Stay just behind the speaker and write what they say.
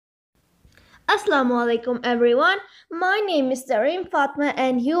Assalamu alaikum everyone. My name is Tehrim Fatma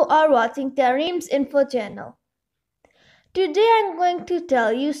and you are watching Tehrim's Info channel. Today I'm going to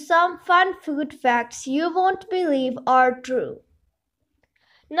tell you some fun food facts you won't believe are true.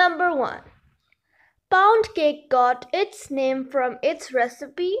 Number 1. Pound cake got its name from its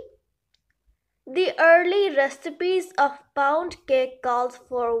recipe. The early recipes of pound cake called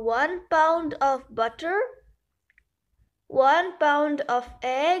for 1 pound of butter, 1 pound of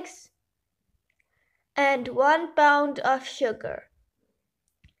eggs, and 1 pound of sugar.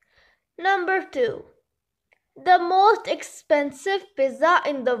 Number 2. The most expensive pizza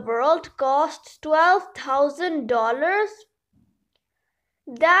in the world costs $12,000.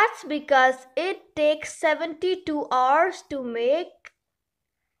 That's because it takes 72 hours to make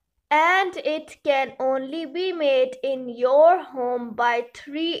and it can only be made in your home by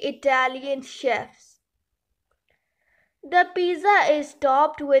 3 Italian chefs. The pizza is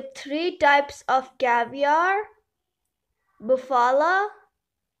topped with 3 types of caviar: bufala,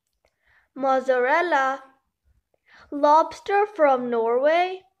 mozzarella, lobster from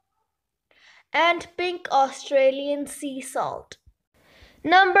Norway, and pink Australian sea salt.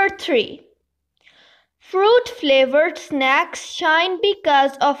 Number 3. Fruit flavored snacks shine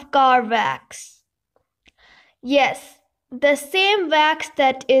because of car wax. Yes, the same wax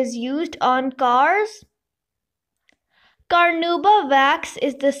that is used on cars. Carnauba wax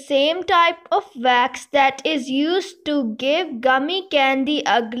is the same type of wax that is used to give gummy candy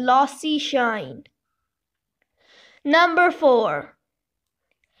a glossy shine. Number 4.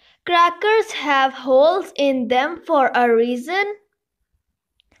 Crackers have holes in them for a reason.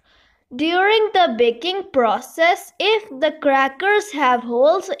 During the baking process, if the crackers have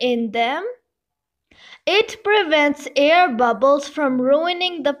holes in them, it prevents air bubbles from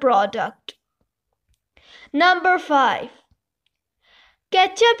ruining the product. Number 5.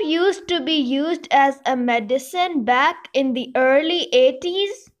 Ketchup used to be used as a medicine back in the early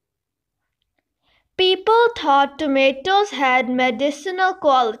 80s. People thought tomatoes had medicinal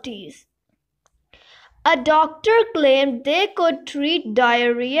qualities. A doctor claimed they could treat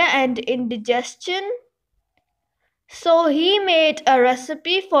diarrhea and indigestion, so he made a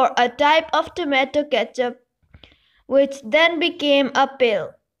recipe for a type of tomato ketchup, which then became a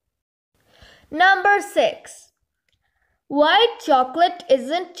pill. Number 6. White chocolate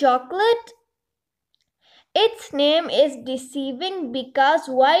isn't chocolate. Its name is deceiving because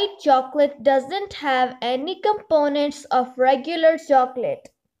white chocolate doesn't have any components of regular chocolate.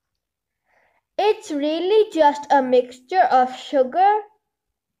 It's really just a mixture of sugar,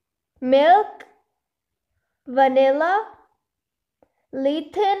 milk, vanilla,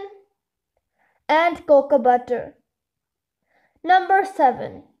 lecithin, and cocoa butter. Number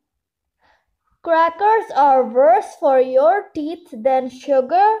 7. Crackers are worse for your teeth than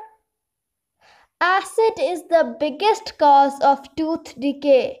sugar. Acid is the biggest cause of tooth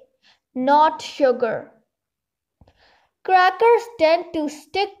decay, not sugar. Crackers tend to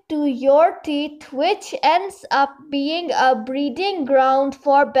stick to your teeth, which ends up being a breeding ground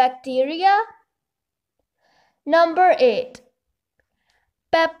for bacteria. Number 8.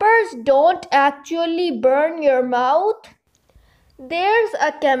 Peppers don't actually burn your mouth. There's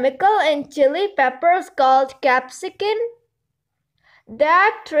a chemical in chili peppers called capsaicin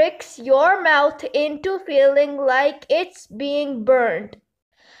that tricks your mouth into feeling like it's being burned.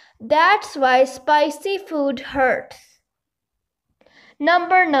 That's why spicy food hurts.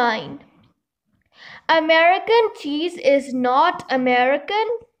 Number 9. American cheese is not American.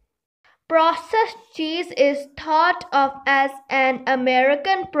 Processed cheese is thought of as an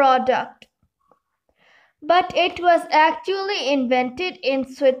American product, but it was actually invented in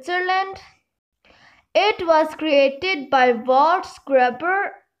Switzerland. It was created by Walt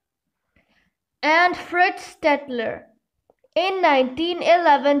Gruber and Fritz Stettler in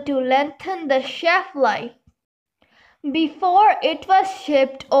 1911 to lengthen the shelf life before it was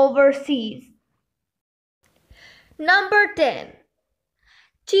shipped overseas. Number 10.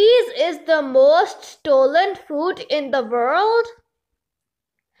 Cheese is the most stolen food in the world.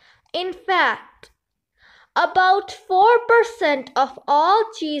 In fact, about 4% of all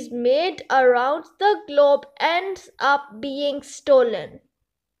cheese made around the globe ends up being stolen.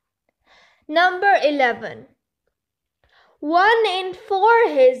 Number 11. 1 in 4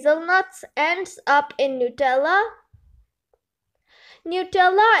 hazelnuts ends up in Nutella.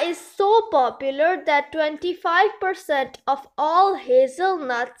 Nutella is so popular that 25% of all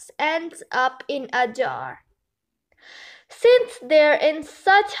hazelnuts ends up in a jar. Since they're in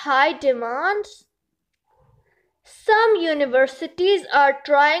such high demand, some universities are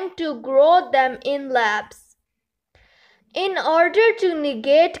trying to grow them in labs. in order to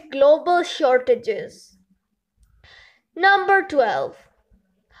negate global shortages. Number 12.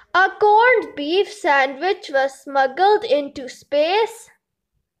 A corned beef sandwich was smuggled into space.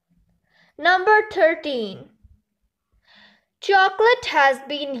 Number 13. Chocolate has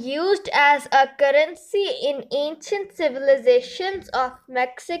been used as a currency in ancient civilizations of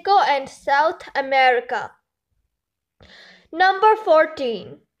Mexico and South America. Number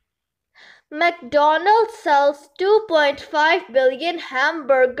 14. McDonald's sells 2.5 billion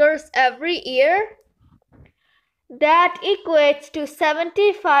hamburgers every year. That equates to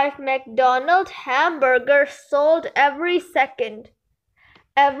 75 McDonald's hamburgers sold every second,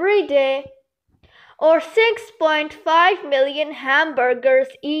 every day, or 6.5 million hamburgers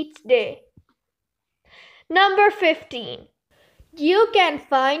each day. Number 15. You can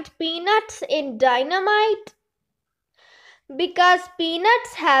find peanuts in dynamite because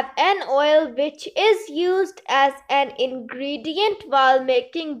peanuts have an oil which is used as an ingredient while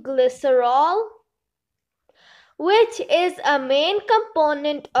making glycerol, which is a main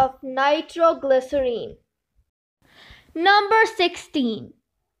component of nitroglycerin. Number 16.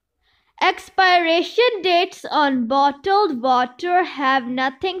 Expiration dates on bottled water have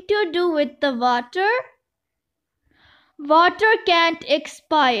nothing to do with the water. Water can't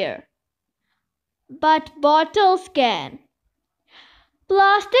expire, but bottles can.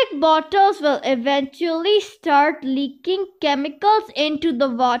 Plastic bottles will eventually start leaking chemicals into the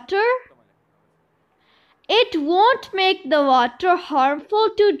water. It won't make the water harmful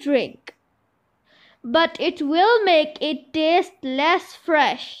to drink, but it will make it taste less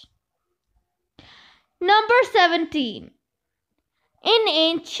fresh. Number 17. In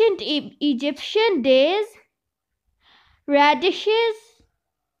ancient Egyptian days, radishes,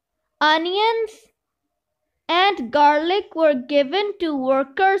 onions, and garlic were given to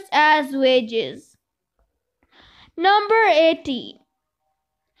workers as wages. Number 18.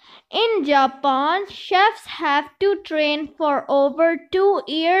 In Japan, chefs have to train for over 2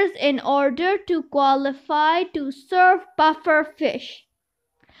 years in order to qualify to serve puffer fish.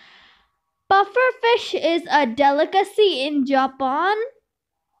 Puffer fish is a delicacy in Japan,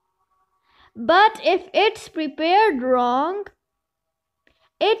 but if it's prepared wrong,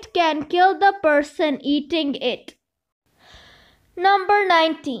 it can kill the person eating it. Number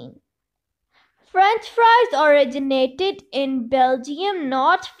 19. French fries originated in Belgium,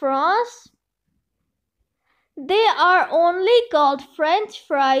 not France. They are only called French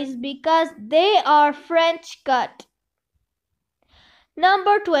fries because they are French cut.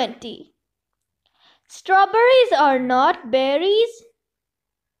 Number 20. Strawberries are not berries.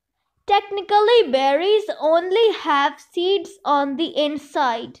 Technically, berries only have seeds on the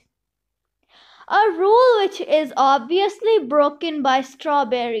inside, a rule which is obviously broken by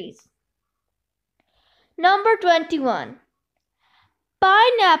strawberries. Number 21.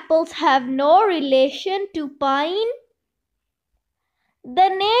 Pineapples have no relation to pine. The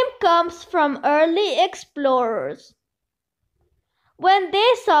name comes from early explorers when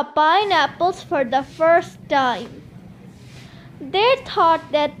they saw pineapples for the first time. They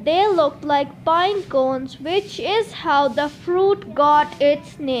thought that they looked like pine cones, which is how the fruit got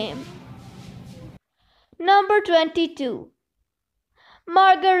its name. Number 22.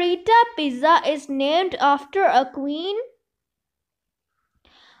 Margherita pizza is named after a queen.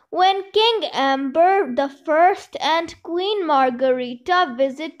 When King Amber I and Queen Margherita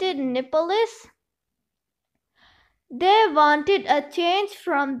visited Naples, they wanted a change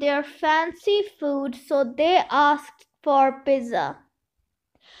from their fancy food, so they asked for pizza,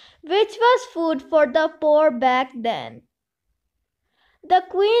 which was food for the poor back then. The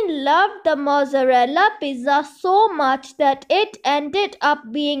queen loved the mozzarella pizza so much that it ended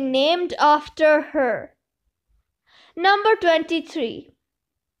up being named after her. Number 23.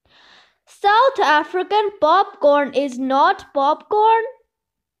 South African popcorn is not popcorn.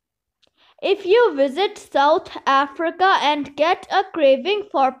 If you visit South Africa and get a craving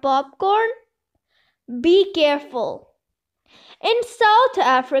for popcorn, be careful. In South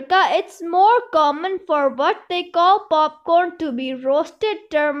Africa, it's more common for what they call popcorn to be roasted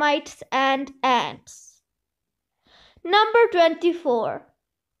termites and ants. Number 24.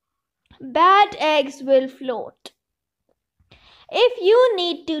 Bad eggs will float. If you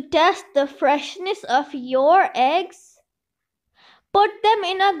need to test the freshness of your eggs, put them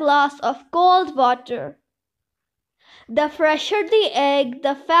in a glass of cold water. The fresher the egg,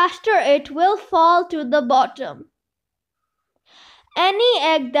 the faster it will fall to the bottom. Any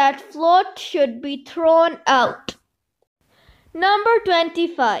egg that floats should be thrown out. Number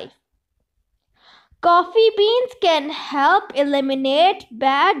 25. Coffee beans can help eliminate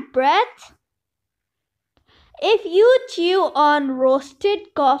bad breath. If you chew on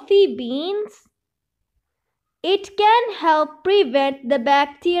roasted coffee beans, it can help prevent the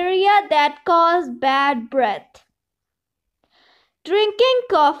bacteria that cause bad breath. Drinking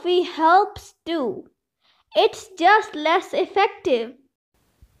coffee helps too. It's just less effective.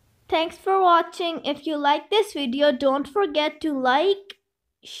 Thanks for watching. If you like this video, don't forget to like,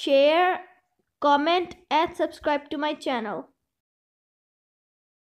 share, comment and subscribe to my channel.